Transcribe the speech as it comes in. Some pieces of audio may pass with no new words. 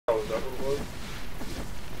that what it was?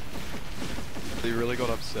 They really got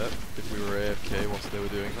upset if we were AFK whilst they were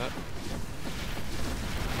doing that.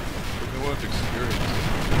 But they weren't experienced.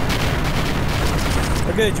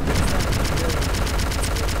 Okay, you can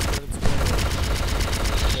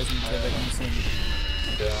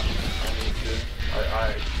Yeah, I need to.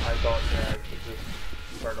 I thought that I could just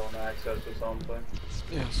turn on access or something.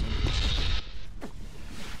 Yeah, so.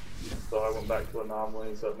 So I went back to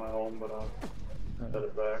anomalies at my home, but I'll set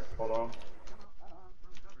it back. Hold on.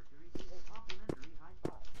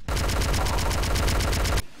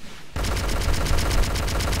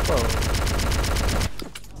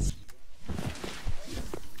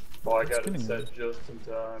 Oh, I got it set just in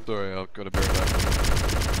time. Sorry, I've got to bear it back.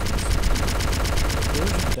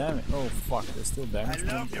 There's damage. Oh fuck, there's still damage.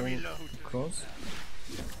 I love the reload. Close.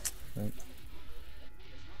 Right.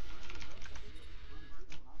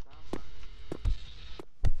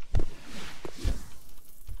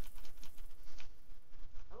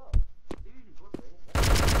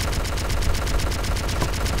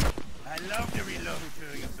 I love the reload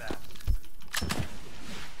doing it back.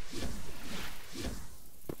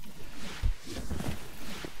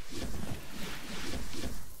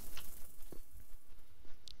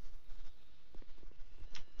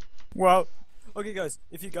 Well, okay guys,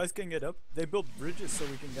 if you guys can get up, they built bridges so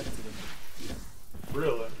we can get to them.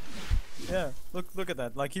 Really? Yeah, look at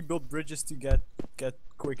that. Like he built bridges to get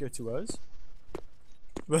quicker to us.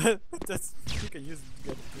 But that's you can use it to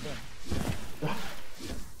get to them.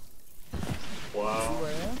 Wow. See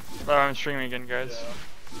where I am? Oh, I'm streaming again, guys.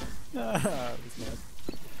 Yeah. It's not.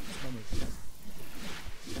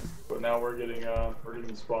 But now we're getting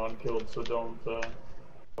spawn killed, so don't die.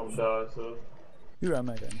 So. Who am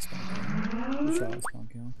I getting spawn kill? Who shall I spawn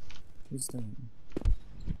kill? Who's doing?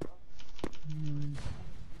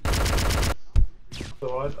 So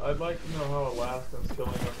I'd like to know how Alaskans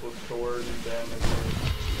killing us with coercion damage.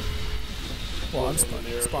 Well, I'm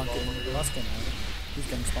spawn killing Alaskan now. He's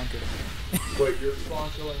getting spawn killed. Wait, you're spawn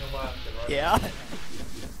killing Alaskan, right? Yeah.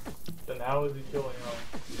 Then how is he killing us?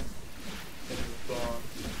 In the spawn.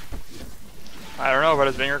 I don't know, but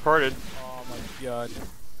it's being recorded. Oh my god.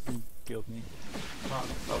 He killed me. Huh,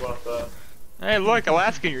 how about that? Hey, look,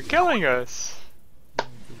 Alaskan, you're killing us.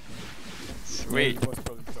 Sweet. Yeah,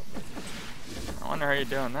 I wonder how you're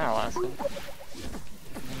doing that, Alaskan.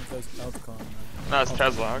 one of those outcome. No, it's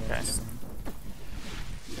Tesla, okay.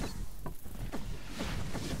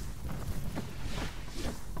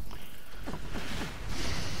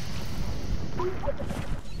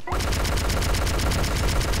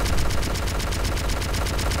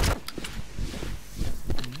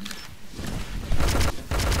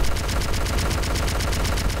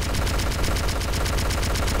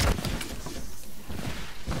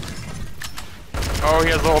 Oh,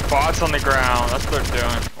 he has little bots on the ground. That's what they're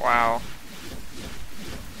doing. Wow.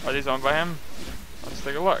 Are these owned by him? Let's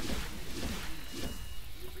take a look.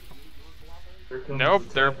 Nope,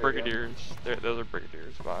 they're brigadiers. Those are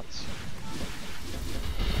brigadiers bots.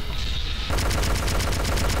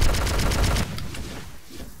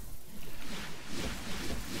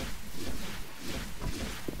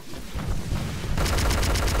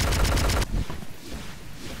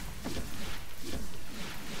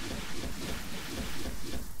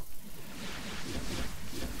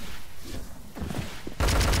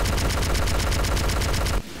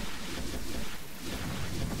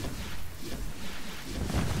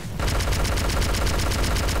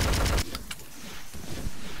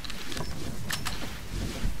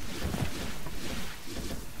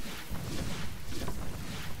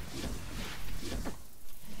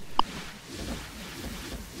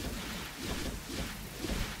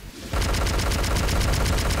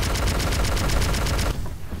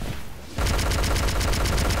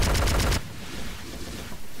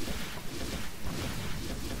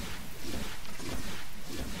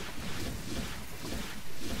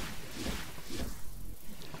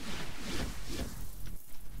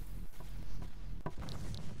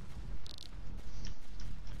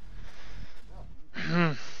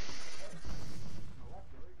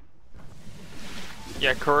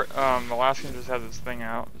 Yeah, Alaskan just has this thing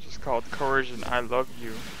out. It's just called Coercion, I Love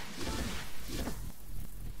You.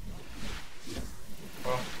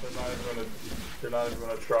 Well, they're not even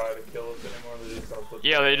gonna try to kill us anymore. They're just gonna put.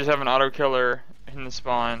 Yeah, they just have an auto killer in the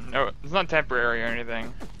spawn. No, it's not temporary or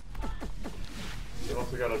anything. They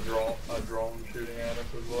also got a drone shooting at us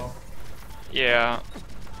as well. Yeah.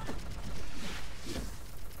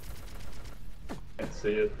 Can't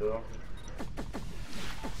see it though.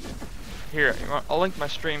 Here, I'll link my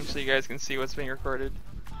stream so you guys can see what's being recorded.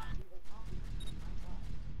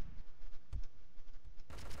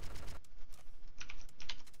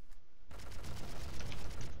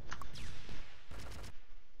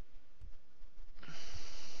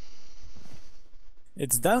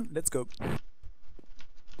 It's down. Let's go.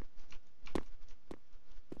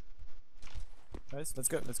 Guys, let's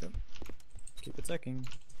go. Let's go. Keep attacking.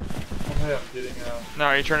 Oh, hey, I'm getting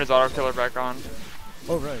No, he turned his auto killer back on.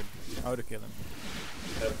 Oh right. Auto kill him.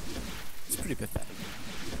 Yep. It's pretty pathetic.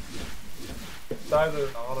 It's either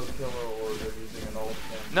an auto killer or they're using an ult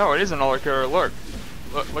cam. No, it is an auto killer. Look.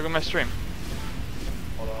 Look at my stream.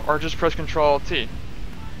 Hold on. Or just press Control T.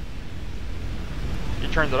 He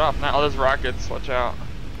turns it off. Now all those rockets. Watch out. I'm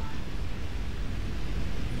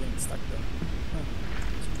getting stuck though.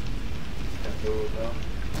 Can't do it now.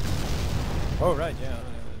 Oh right, yeah.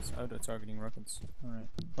 It's auto targeting rockets. All right.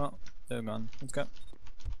 Well, they're gone. Let's go.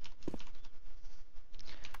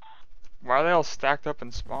 Why are they all stacked up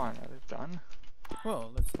in spawn? Are they done?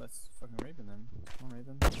 Well, let's fucking rape them then. Come on, rape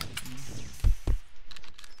them.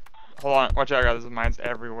 Hold on. Watch out, guys. There's mines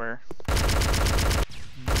everywhere.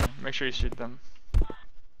 Make sure you shoot them.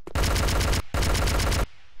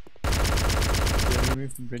 Did they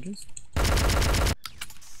remove the bridges?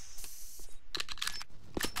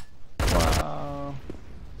 Wow.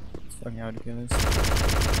 It's fucking auto killers.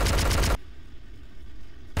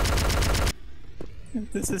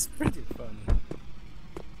 This is pretty fun.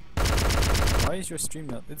 Why is your stream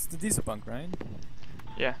not? It's the diesel punk, right?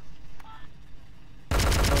 Yeah.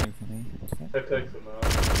 Calling for me. It takes them out.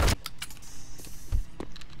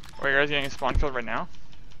 Wait, you guys getting a spawn killed right now?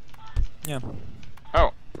 Yeah.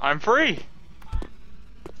 Oh, I'm free!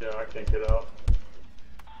 Yeah, I can't get out.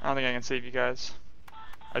 I don't think I can save you guys.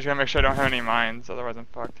 I just gotta make sure I don't have any mines, otherwise I'm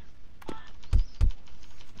fucked.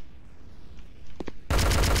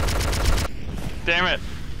 Damn it!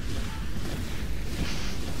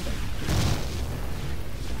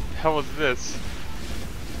 Hell was this?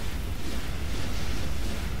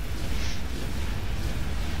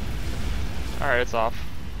 Alright, it's off.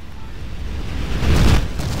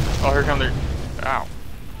 Oh, here come the. Ow.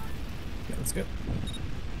 Okay, let's go.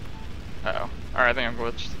 Uh oh. Alright, I think I'm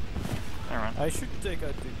glitched. Never mind. I should take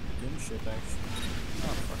out the gunship actually. Oh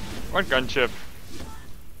fuck. What gunship?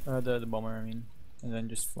 The bomber, I mean, and then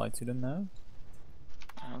just fly to them now.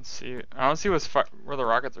 I don't see it. I don't see where the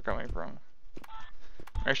rockets are coming from.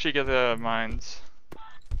 Actually, get the mines.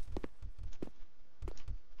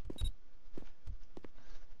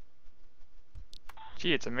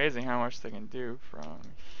 Gee, it's amazing how much they can do from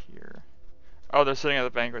here. Oh, they're sitting at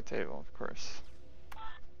the banquet table, of course.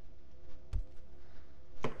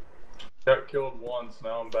 Got killed once,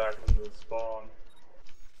 now I'm back into the spawn.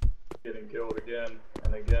 Getting killed again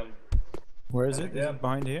and again. Where is And it? Is again. it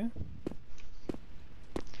behind here?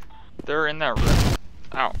 They're in that room.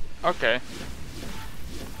 Ow. Okay.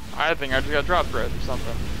 I think I just got drop bread or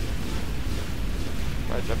something.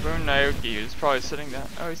 But Jaboon Naoki is probably sitting down.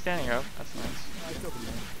 Oh, he's standing up. That's nice. I killed him.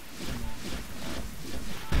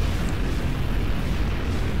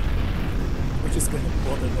 Which is gonna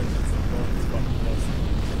bother them as fucking possible.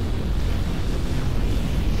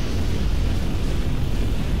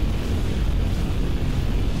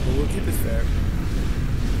 But we'll keep it fair.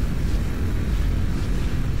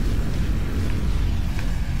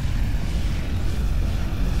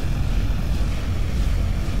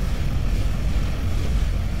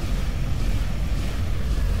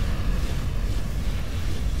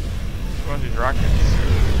 One of these rockets.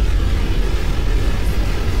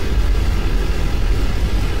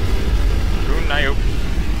 Jaboon Naoki.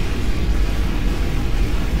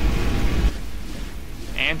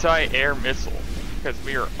 Anti-air missile. Because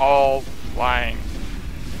we are all flying.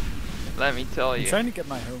 Let me tell I'm you. trying to get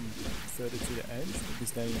my home further to the edge, but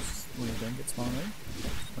these days when you don't get spawn right?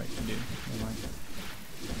 Wait, you do. Never mind.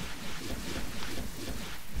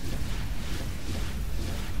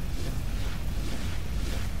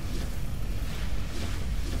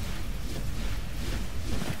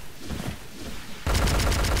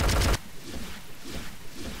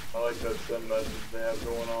 I like that sim message they have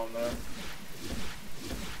going on there.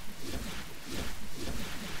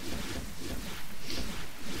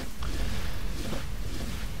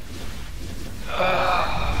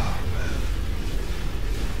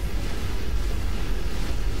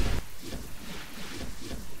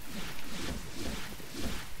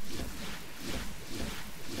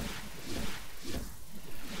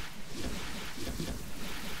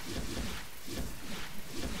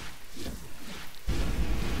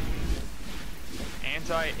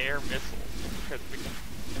 Anti-air missile. Because we can.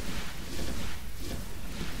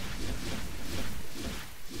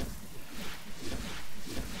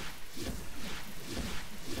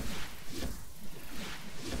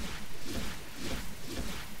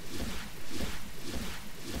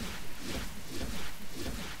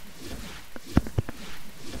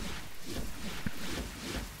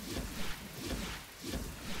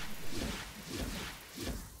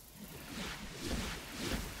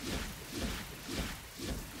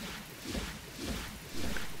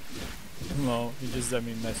 No, he just sent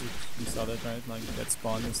me a message. You saw that, right? Like, get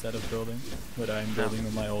spawned instead of building. But I'm building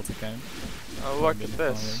with my ult account. Oh, So look I'm at getting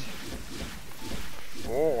this.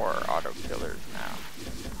 4 auto killers now.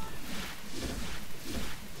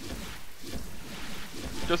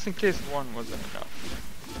 Just in case one wasn't enough.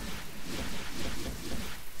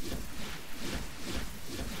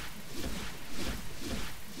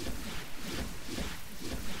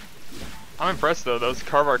 I'm impressed though, those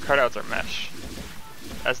cardboard cutouts are mesh.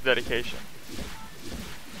 That's dedication.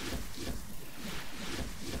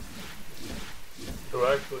 Who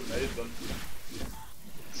actually made them?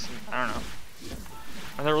 I don't know.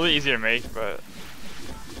 And they're really easy to make, but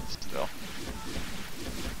still.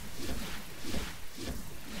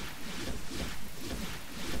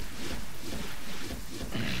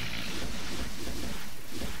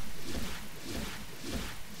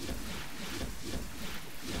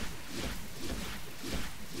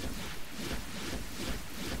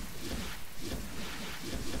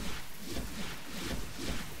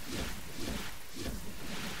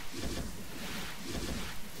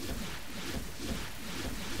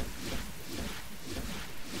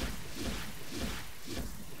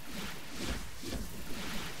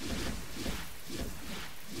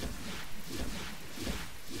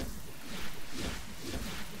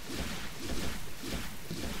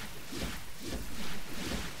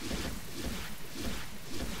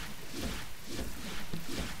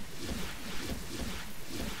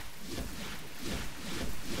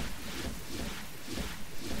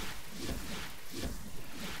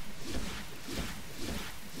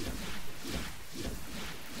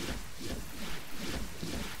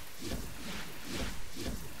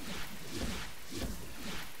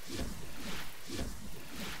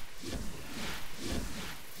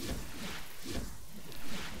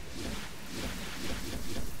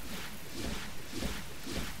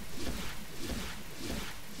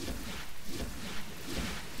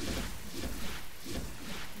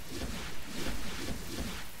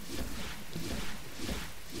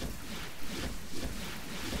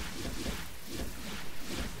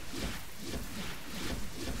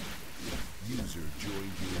 User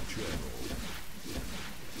joined your channel.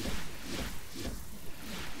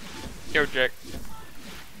 Yo, Jack.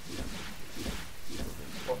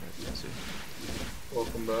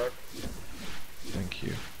 Welcome back. Thank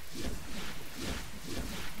you.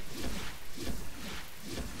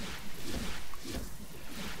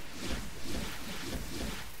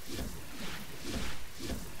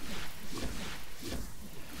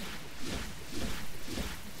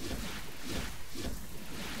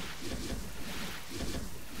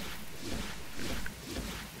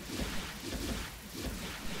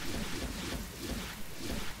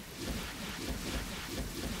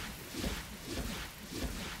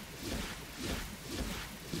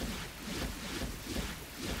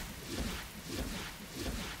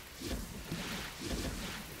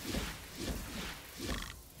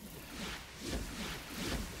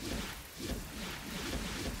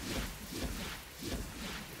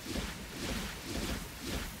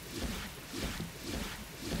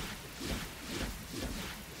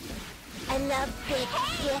 I love big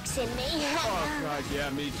dicks in me. Oh god, yeah,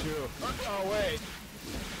 me too. Oh wait.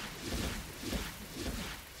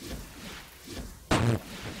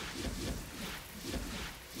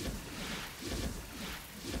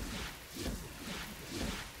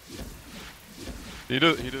 He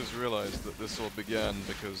does realize that this all began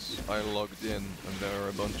because I logged in and there are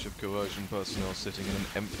a bunch of Coercion personnel sitting in an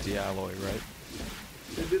empty alloy, right?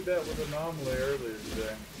 They did that with Anomaly earlier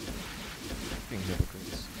today. Fucking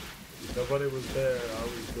hypocrites. Nobody was there, I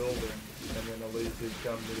was building, and then Elite had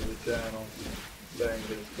come to the channel saying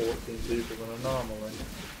there's 14 people in Anomaly.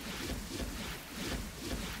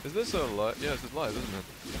 Is this a live? Yeah, this is live, isn't it?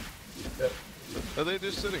 Yep. Are they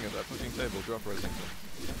just sitting at that fucking table, drop racing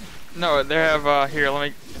things? No, they have, here, let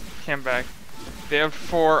me cam back. They have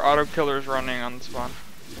 4 auto killers running on the spawn.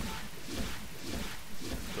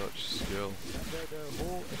 Such skill. And the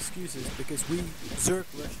whole excuse is because we Zerg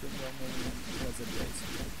rushed them when they was at base.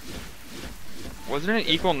 Wasn't it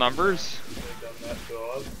equal numbers? They done that to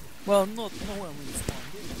us. Well, not when we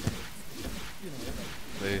spawned in, but, you know,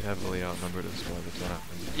 like, They heavily outnumbered us by the time.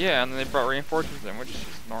 Yeah, and then they brought reinforcements in, which is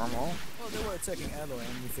normal. well, they were attacking alloy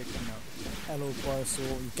and we figured, you know, alloy parcel,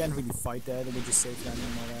 you can't really fight that, it would just save them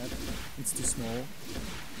and all that. It's too small.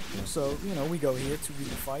 Yeah. So, you know, we go here to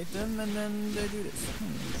really fight them and then they do this.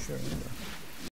 Sure.